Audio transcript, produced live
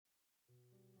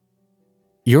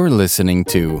You're listening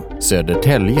to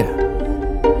Södertälje.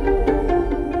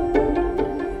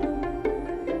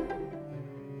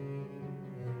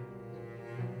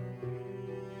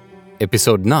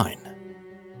 Episode 9.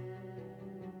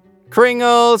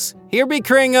 Kringles! Here be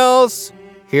Kringles!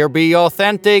 Here be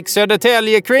authentic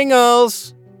Södertälje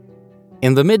Kringles!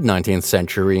 In the mid-19th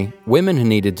century, women who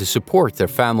needed to support their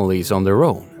families on their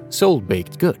own sold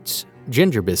baked goods,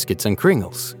 ginger biscuits and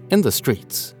Kringles in the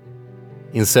streets.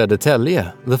 In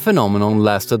Södertälje, the phenomenon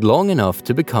lasted long enough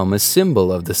to become a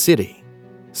symbol of the city.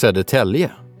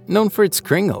 Södertälje, known for its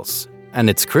Kringles and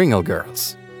its Kringle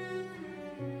girls.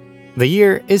 The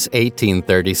year is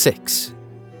 1836.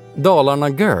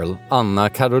 Dalarna girl Anna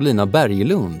Carolina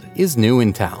Grewesmühl is new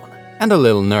in town and a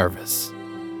little nervous.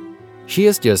 She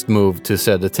has just moved to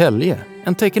Södertälje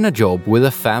and taken a job with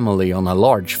a family on a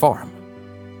large farm.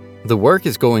 The work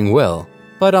is going well,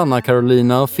 but Anna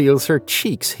Carolina feels her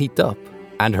cheeks heat up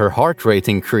and her heart rate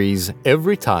increase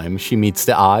every time she meets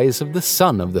the eyes of the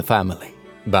son of the family,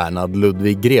 Bernard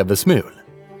Ludwig Grewesmühl.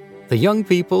 The young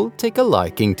people take a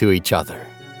liking to each other.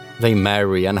 They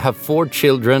marry and have 4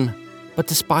 children, but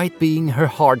despite being her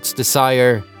heart's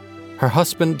desire, her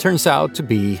husband turns out to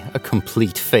be a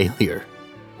complete failure.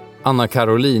 Anna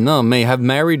Carolina may have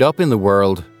married up in the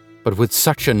world, but with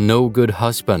such a no-good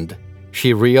husband,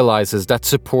 she realizes that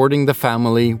supporting the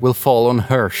family will fall on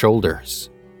her shoulders.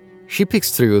 She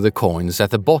picks through the coins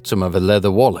at the bottom of a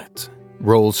leather wallet,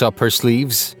 rolls up her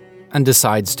sleeves, and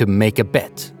decides to make a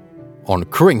bet on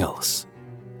Kringles.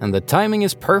 And the timing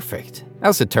is perfect,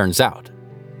 as it turns out.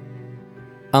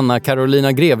 Anna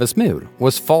Carolina Grewesmühl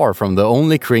was far from the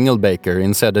only Kringle baker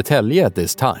in Södertälje at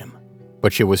this time,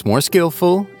 but she was more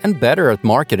skillful and better at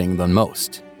marketing than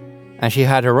most. And she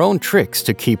had her own tricks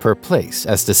to keep her place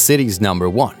as the city's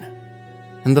 #1.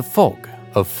 In the fog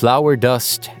of flour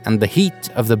dust and the heat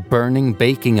of the burning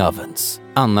baking ovens,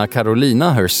 Anna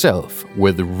Carolina herself,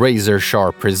 with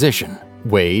razor-sharp precision,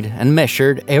 weighed and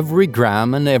measured every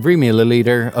gram and every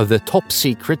milliliter of the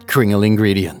top-secret Kringle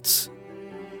ingredients.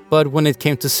 But when it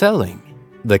came to selling,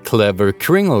 the clever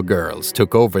Kringle girls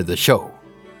took over the show.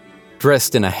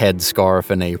 Dressed in a headscarf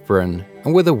and apron,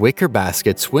 and with a wicker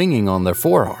basket swinging on their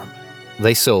forearm,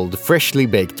 they sold freshly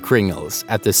baked Kringles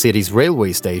at the city's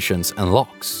railway stations and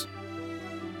locks.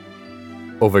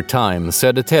 Over time,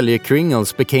 Södertälje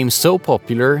Kringles became so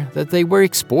popular that they were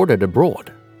exported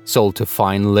abroad, sold to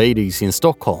fine ladies in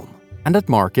Stockholm, and at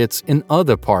markets in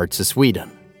other parts of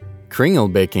Sweden. Kringle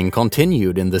baking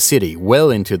continued in the city well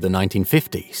into the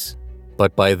 1950s.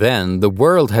 But by then, the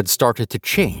world had started to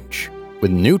change,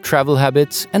 with new travel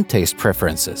habits and taste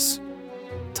preferences.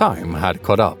 Time had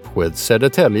caught up with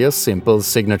Södertälje's simple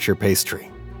signature pastry.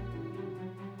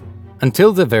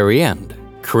 Until the very end,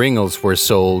 Kringles were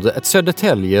sold at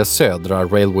Södertälje Södra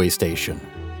railway station,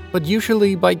 but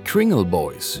usually by Kringle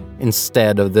boys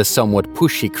instead of the somewhat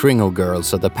pushy Kringle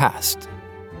girls of the past.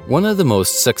 One of the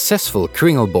most successful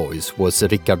Kringle boys was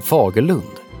Rickard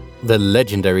Fagerlund, the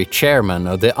legendary chairman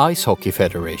of the Ice Hockey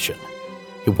Federation.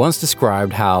 He once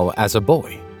described how, as a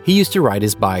boy, he used to ride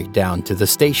his bike down to the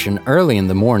station early in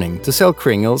the morning to sell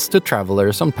Kringles to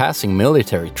travelers on passing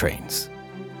military trains.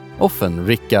 Often,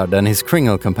 Rickard and his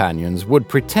Kringle companions would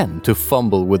pretend to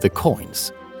fumble with the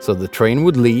coins, so the train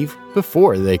would leave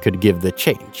before they could give the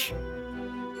change.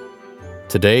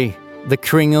 Today, the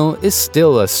Kringle is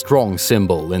still a strong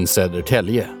symbol in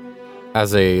Södertälje,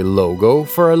 as a logo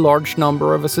for a large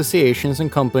number of associations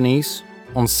and companies,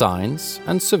 on signs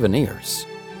and souvenirs,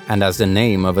 and as the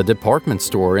name of a department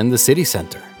store in the city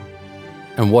center.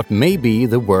 And what may be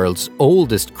the world's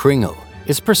oldest Kringle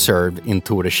is preserved in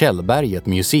Södertälje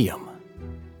Museum.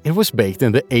 It was baked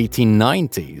in the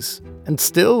 1890s and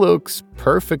still looks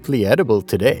perfectly edible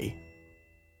today.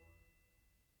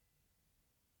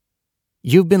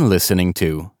 You've been listening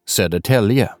to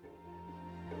Södertälje.